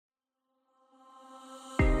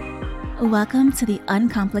Welcome to the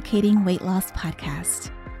Uncomplicating Weight Loss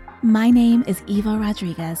Podcast. My name is Eva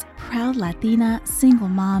Rodriguez, proud Latina, single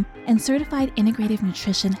mom, and certified integrative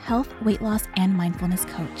nutrition, health, weight loss, and mindfulness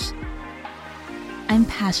coach. I'm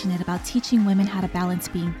passionate about teaching women how to balance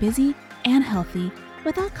being busy and healthy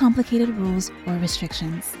without complicated rules or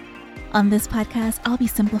restrictions. On this podcast, I'll be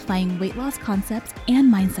simplifying weight loss concepts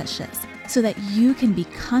and mindset shifts so that you can be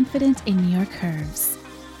confident in your curves.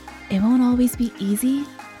 It won't always be easy,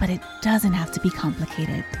 but it doesn't have to be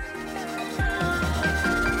complicated.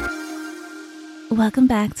 Welcome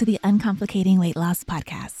back to the Uncomplicating Weight Loss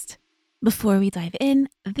Podcast. Before we dive in,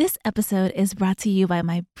 this episode is brought to you by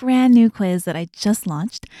my brand new quiz that I just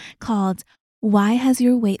launched called Why Has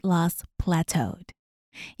Your Weight Loss Plateaued?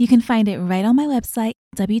 You can find it right on my website,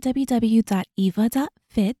 www.eva.fit.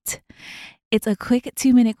 It's a quick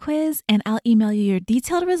 2-minute quiz, and I'll email you your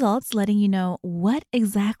detailed results, letting you know what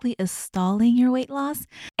exactly is stalling your weight loss.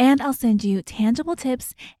 And I'll send you tangible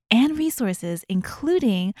tips and resources,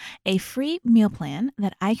 including a free meal plan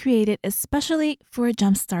that I created especially for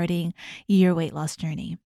jumpstarting your weight loss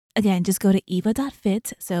journey. Again, just go to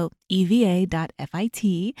eva.fit, so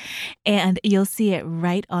eva.fit, and you'll see it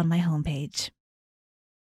right on my homepage.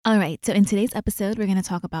 All right, so in today's episode, we're going to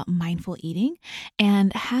talk about mindful eating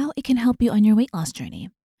and how it can help you on your weight loss journey.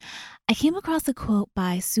 I came across a quote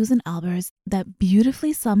by Susan Albers that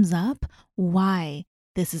beautifully sums up why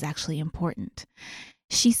this is actually important.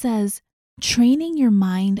 She says, training your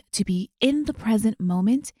mind to be in the present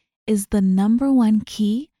moment is the number one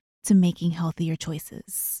key to making healthier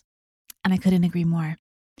choices. And I couldn't agree more.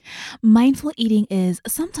 Mindful eating is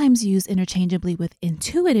sometimes used interchangeably with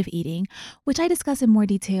intuitive eating, which I discuss in more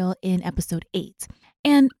detail in episode 8.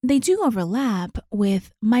 And they do overlap,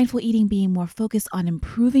 with mindful eating being more focused on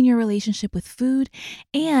improving your relationship with food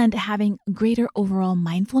and having greater overall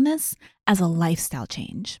mindfulness as a lifestyle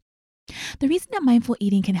change. The reason that mindful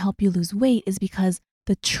eating can help you lose weight is because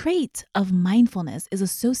the trait of mindfulness is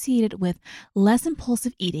associated with less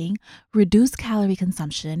impulsive eating, reduced calorie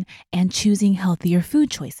consumption, and choosing healthier food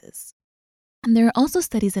choices. And there are also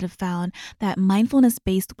studies that have found that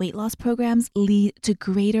mindfulness-based weight loss programs lead to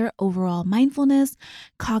greater overall mindfulness,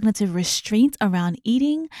 cognitive restraint around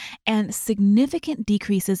eating, and significant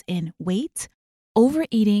decreases in weight,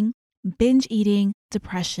 overeating, binge eating,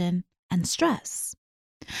 depression, and stress.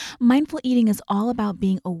 Mindful eating is all about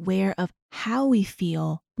being aware of how we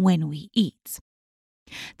feel when we eat.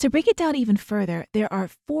 To break it down even further, there are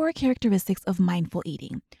 4 characteristics of mindful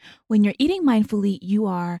eating. When you're eating mindfully, you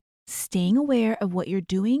are staying aware of what you're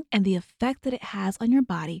doing and the effect that it has on your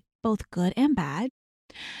body, both good and bad,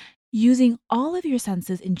 using all of your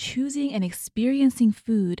senses in choosing and experiencing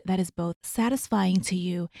food that is both satisfying to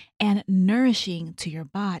you and nourishing to your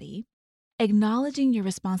body, acknowledging your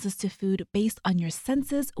responses to food based on your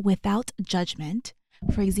senses without judgment.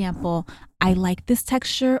 For example, I like this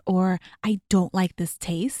texture or I don't like this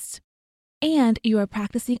taste. And you are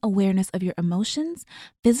practicing awareness of your emotions,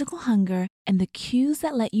 physical hunger, and the cues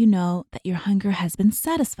that let you know that your hunger has been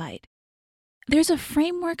satisfied. There's a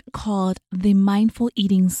framework called the mindful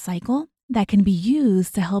eating cycle that can be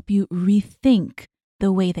used to help you rethink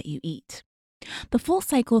the way that you eat. The full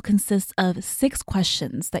cycle consists of 6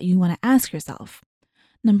 questions that you want to ask yourself.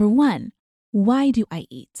 Number 1, why do I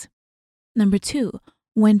eat? Number 2,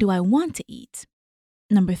 when do I want to eat?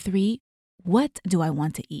 Number 3, what do I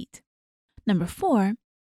want to eat? Number 4,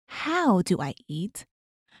 how do I eat?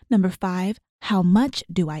 Number 5, how much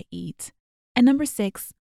do I eat? And number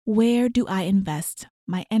 6, where do I invest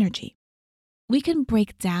my energy? We can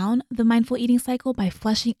break down the mindful eating cycle by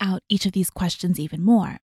fleshing out each of these questions even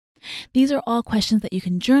more. These are all questions that you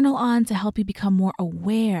can journal on to help you become more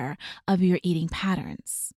aware of your eating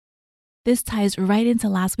patterns. This ties right into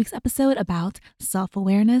last week's episode about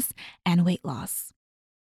self-awareness and weight loss.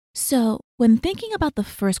 So, when thinking about the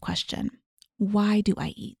first question, why do I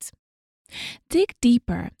eat? Dig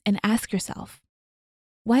deeper and ask yourself,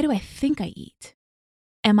 why do I think I eat?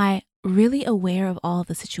 Am I really aware of all of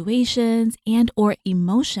the situations and or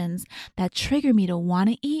emotions that trigger me to want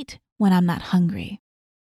to eat when I'm not hungry?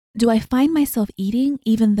 Do I find myself eating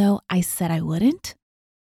even though I said I wouldn't?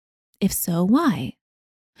 If so, why?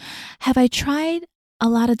 Have I tried a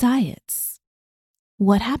lot of diets?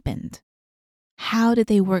 What happened? How did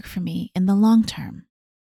they work for me in the long term?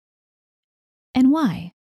 And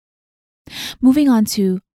why? Moving on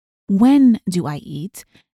to when do I eat?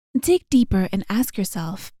 Dig deeper and ask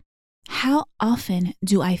yourself, how often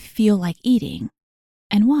do I feel like eating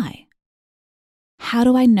and why? How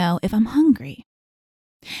do I know if I'm hungry?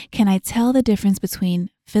 Can I tell the difference between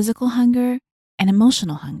physical hunger and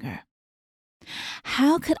emotional hunger?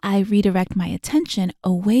 How could I redirect my attention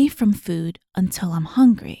away from food until I'm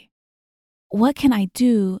hungry? What can I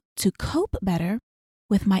do to cope better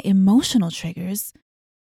with my emotional triggers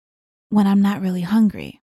when I'm not really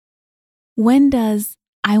hungry? When does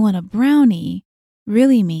 "I want a brownie"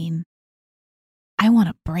 really mean I want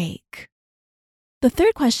a break? The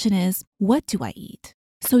third question is, what do I eat?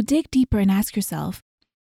 So dig deeper and ask yourself,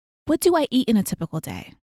 what do I eat in a typical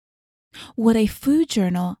day? Would a food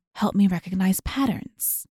journal help me recognize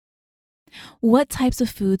patterns? What types of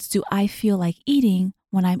foods do I feel like eating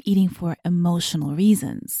when I'm eating for emotional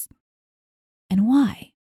reasons? And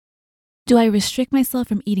why? Do I restrict myself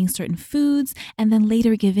from eating certain foods and then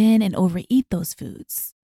later give in and overeat those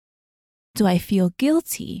foods? Do I feel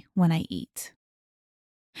guilty when I eat?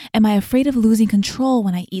 Am I afraid of losing control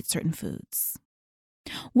when I eat certain foods?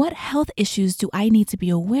 What health issues do I need to be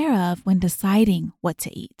aware of when deciding what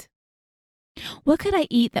to eat? What could I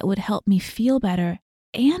eat that would help me feel better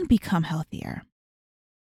and become healthier?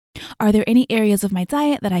 Are there any areas of my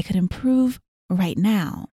diet that I could improve right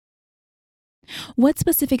now? What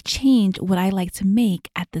specific change would I like to make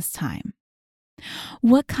at this time?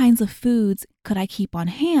 What kinds of foods could I keep on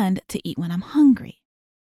hand to eat when I'm hungry?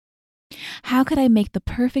 How could I make the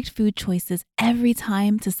perfect food choices every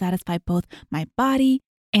time to satisfy both my body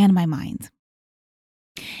and my mind?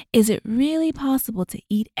 Is it really possible to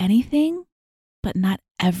eat anything, but not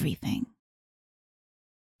everything?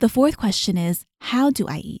 The fourth question is, how do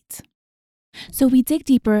I eat? So we dig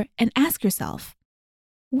deeper and ask yourself,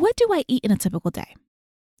 what do I eat in a typical day?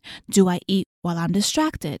 Do I eat while I'm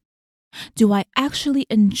distracted? Do I actually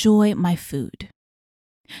enjoy my food?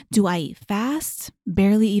 Do I eat fast,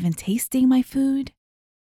 barely even tasting my food?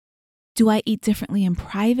 Do I eat differently in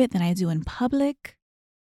private than I do in public?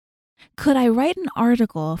 Could I write an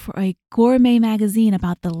article for a gourmet magazine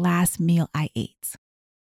about the last meal I ate?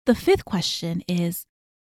 The fifth question is,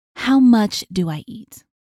 how much do I eat?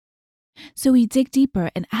 So we dig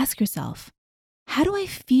deeper and ask yourself, how do I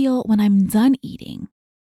feel when I'm done eating?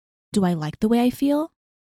 Do I like the way I feel?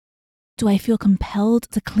 Do I feel compelled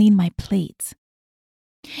to clean my plate?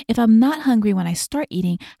 If I'm not hungry when I start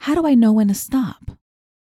eating, how do I know when to stop?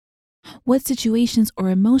 What situations or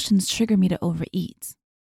emotions trigger me to overeat?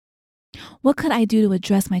 What could I do to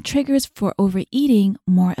address my triggers for overeating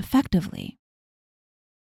more effectively?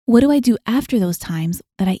 What do I do after those times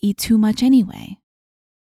that I eat too much anyway?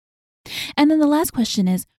 And then the last question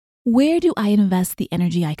is, where do I invest the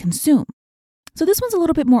energy I consume? So this one's a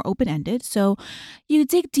little bit more open-ended. So you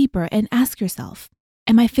dig deeper and ask yourself,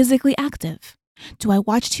 am I physically active? Do I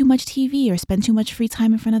watch too much TV or spend too much free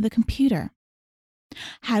time in front of the computer?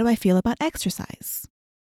 How do I feel about exercise?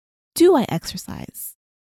 Do I exercise?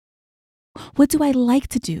 What do I like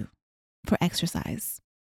to do for exercise?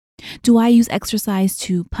 Do I use exercise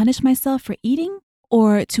to punish myself for eating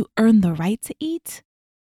or to earn the right to eat?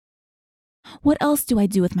 What else do I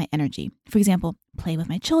do with my energy? For example, play with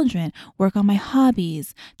my children, work on my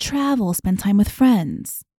hobbies, travel, spend time with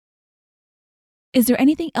friends. Is there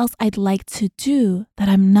anything else I'd like to do that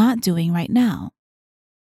I'm not doing right now?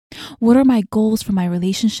 What are my goals for my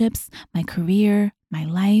relationships, my career, my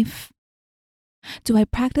life? Do I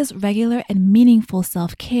practice regular and meaningful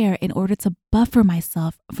self-care in order to buffer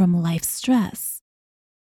myself from life's stress?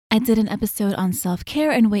 I did an episode on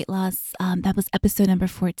self-care and weight loss. That was episode number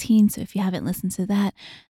 14. So if you haven't listened to that,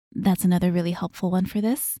 that's another really helpful one for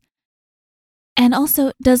this. And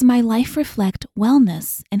also, does my life reflect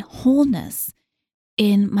wellness and wholeness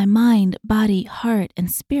in my mind, body, heart,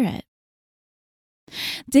 and spirit?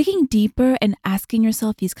 Digging deeper and asking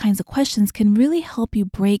yourself these kinds of questions can really help you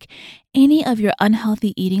break any of your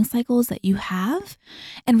unhealthy eating cycles that you have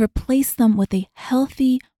and replace them with a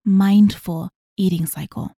healthy, mindful eating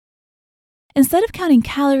cycle. Instead of counting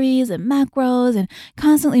calories and macros and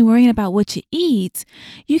constantly worrying about what you eat,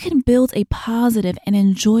 you can build a positive and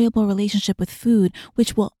enjoyable relationship with food,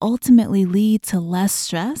 which will ultimately lead to less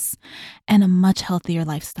stress and a much healthier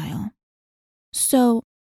lifestyle. So,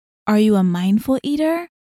 are you a mindful eater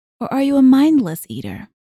or are you a mindless eater?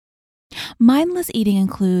 Mindless eating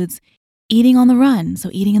includes eating on the run, so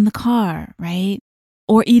eating in the car, right?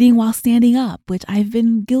 Or eating while standing up, which I've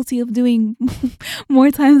been guilty of doing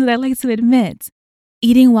more times than I like to admit.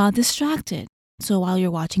 Eating while distracted, so while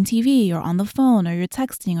you're watching TV or on the phone or you're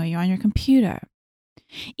texting or you're on your computer.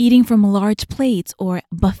 Eating from large plates or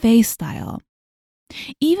buffet style.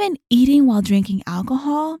 Even eating while drinking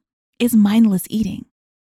alcohol is mindless eating.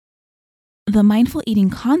 The mindful eating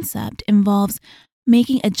concept involves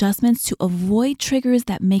making adjustments to avoid triggers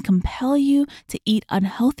that may compel you to eat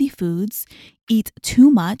unhealthy foods, eat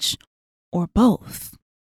too much, or both.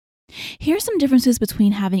 Here are some differences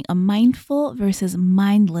between having a mindful versus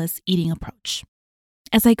mindless eating approach.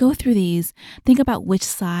 As I go through these, think about which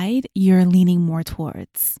side you're leaning more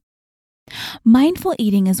towards. Mindful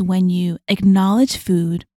eating is when you acknowledge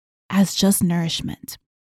food as just nourishment,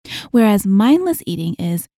 whereas mindless eating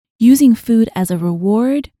is using food as a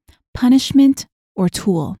reward, punishment, or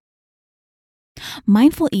tool.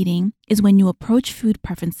 Mindful eating is when you approach food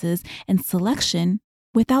preferences and selection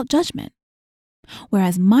without judgment,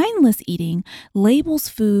 whereas mindless eating labels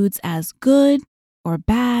foods as good or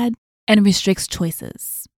bad and restricts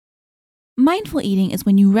choices. Mindful eating is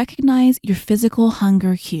when you recognize your physical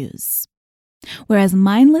hunger cues, whereas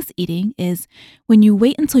mindless eating is when you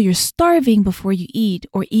wait until you're starving before you eat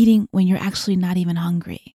or eating when you're actually not even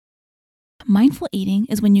hungry. Mindful eating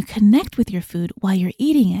is when you connect with your food while you're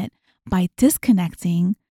eating it by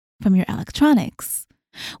disconnecting from your electronics,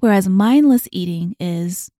 whereas mindless eating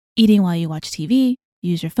is eating while you watch TV,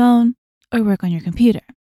 use your phone, or work on your computer.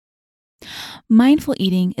 Mindful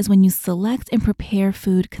eating is when you select and prepare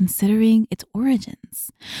food considering its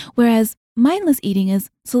origins, whereas mindless eating is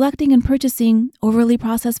selecting and purchasing overly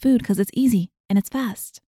processed food because it's easy and it's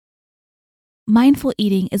fast. Mindful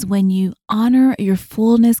eating is when you honor your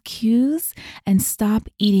fullness cues and stop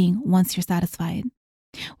eating once you're satisfied,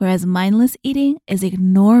 whereas mindless eating is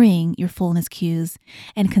ignoring your fullness cues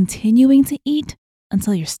and continuing to eat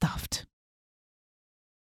until you're stuffed.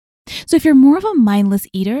 So if you're more of a mindless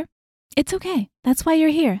eater, it's okay. That's why you're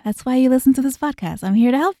here. That's why you listen to this podcast. I'm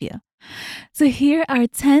here to help you. So here are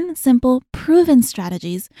 10 simple, proven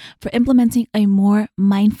strategies for implementing a more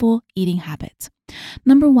mindful eating habit.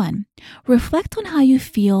 Number 1, reflect on how you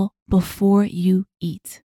feel before you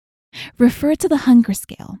eat. Refer to the hunger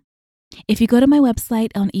scale. If you go to my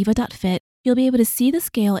website on eva.fit, you'll be able to see the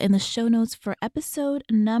scale in the show notes for episode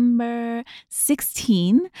number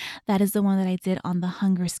 16. That is the one that I did on the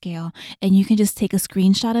hunger scale. And you can just take a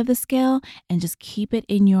screenshot of the scale and just keep it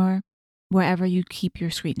in your wherever you keep your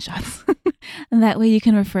screenshots. And that way you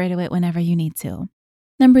can refer to it whenever you need to.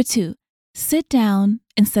 Number 2, sit down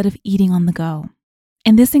instead of eating on the go.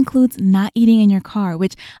 And this includes not eating in your car,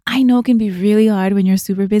 which I know can be really hard when you're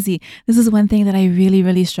super busy. This is one thing that I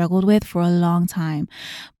really struggled with for a long time.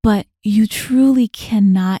 But you truly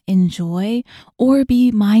cannot enjoy or be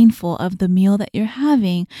mindful of the meal that you're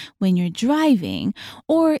having when you're driving,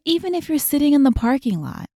 or even if you're sitting in the parking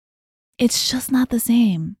lot. It's just not the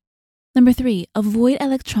same. Number 3, avoid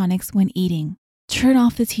electronics when eating. Turn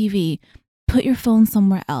off the TV, put your phone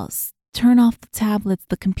somewhere else. Turn off the tablets,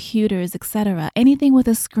 the computers, etc. Anything with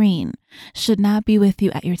a screen should not be with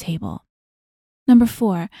you at your table. Number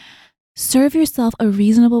 4, serve yourself a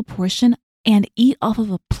reasonable portion and eat off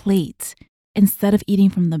of a plate instead of eating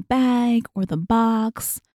from the bag or the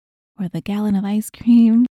box or the gallon of ice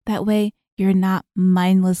cream. That way, you're not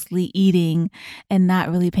mindlessly eating and not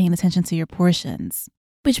really paying attention to your portions.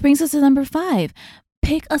 Which brings us to number 5,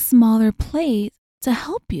 pick a smaller plate to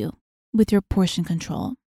help you with your portion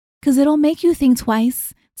control. Because it'll make you think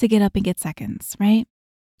twice to get up and get seconds, right?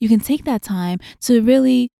 You can take that time to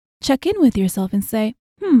really check in with yourself and say,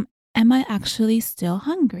 am I actually still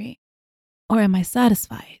hungry? Or am I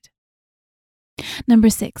satisfied?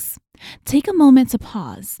 Number 6, take a moment to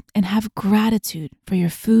pause and have gratitude for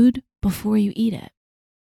your food before you eat it.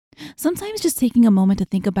 Sometimes just taking a moment to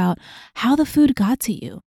think about how the food got to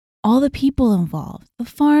you, all the people involved, the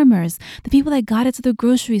farmers, the people that got it to the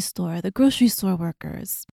grocery store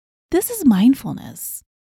workers. This is mindfulness.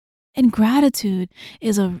 And gratitude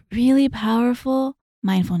is a really powerful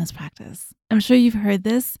mindfulness practice. I'm sure you've heard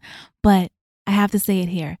this, but I have to say it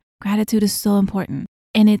here. Gratitude is so important.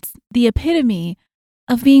 And it's the epitome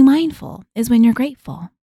of being mindful is when you're grateful.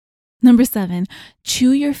 Number 7,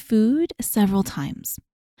 chew your food several times.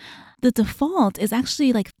 The default is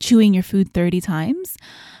actually like chewing your food 30 times.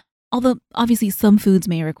 Although obviously some foods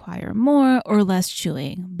may require more or less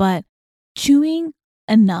chewing, but chewing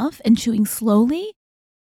enough and chewing slowly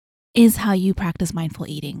is how you practice mindful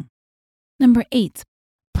eating. Number 8,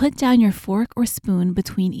 put down your fork or spoon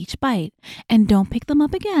between each bite and don't pick them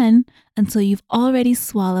up again until you've already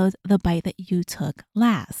swallowed the bite that you took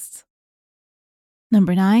last.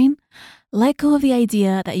 Number 9, let go of the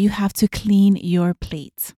idea that you have to clean your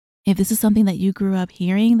plate. If this is something that you grew up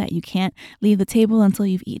hearing, that you can't leave the table until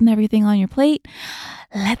you've eaten everything on your plate,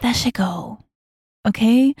 let that shit go.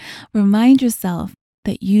 Okay? Remind yourself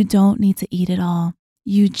that you don't need to eat it all.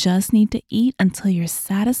 You just need to eat until you're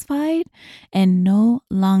satisfied and no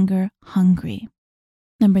longer hungry.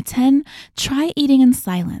 Number 10, try eating in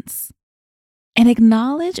silence and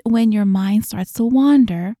acknowledge when your mind starts to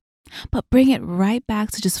wander, but bring it right back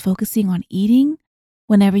to just focusing on eating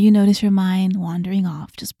Whenever you notice your mind wandering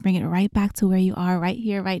off, just bring it right back to where you are right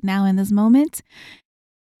here, right now in this moment,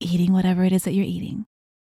 eating whatever it is that you're eating.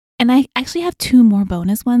 And I actually have 2 more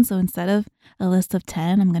bonus ones. So instead of a list of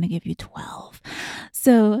 10, I'm going to give you 12.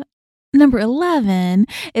 So number 11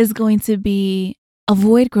 is going to be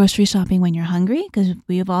avoid grocery shopping when you're hungry, because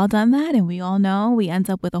we've all done that. And we all know we end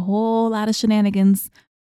up with a whole lot of shenanigans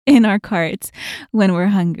in our carts when we're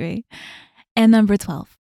hungry. And number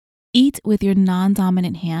 12, eat with your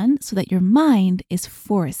non-dominant hand so that your mind is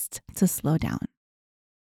forced to slow down.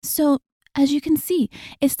 So as you can see,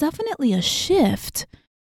 it's definitely a shift,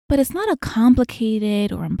 but it's not a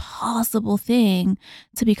complicated or impossible thing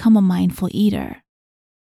to become a mindful eater.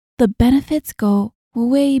 The benefits go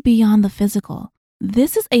way beyond the physical.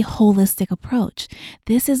 This is a holistic approach.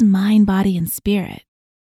 This is mind, body, and spirit.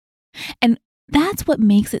 And that's what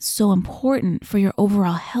makes it so important for your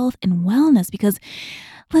overall health and wellness, because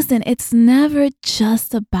listen, it's never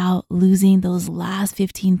just about losing those last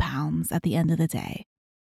 15 pounds at the end of the day.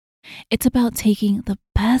 It's about taking the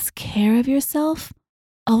best care of yourself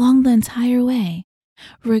along the entire way,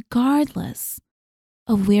 regardless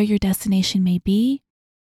of where your destination may be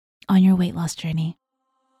on your weight loss journey.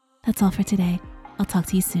 That's all for today. I'll talk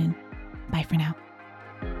to you soon. Bye for now.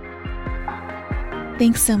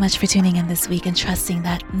 Thanks so much for tuning in this week and trusting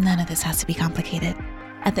that none of this has to be complicated.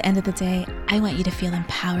 At the end of the day, I want you to feel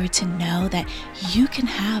empowered to know that you can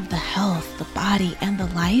have the health, the body, and the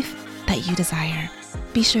life that you desire.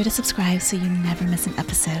 Be sure to subscribe so you never miss an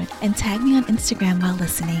episode, and tag me on Instagram while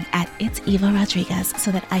listening at It's Eva Rodriguez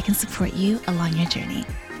so that I can support you along your journey.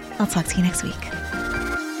 I'll talk to you next week.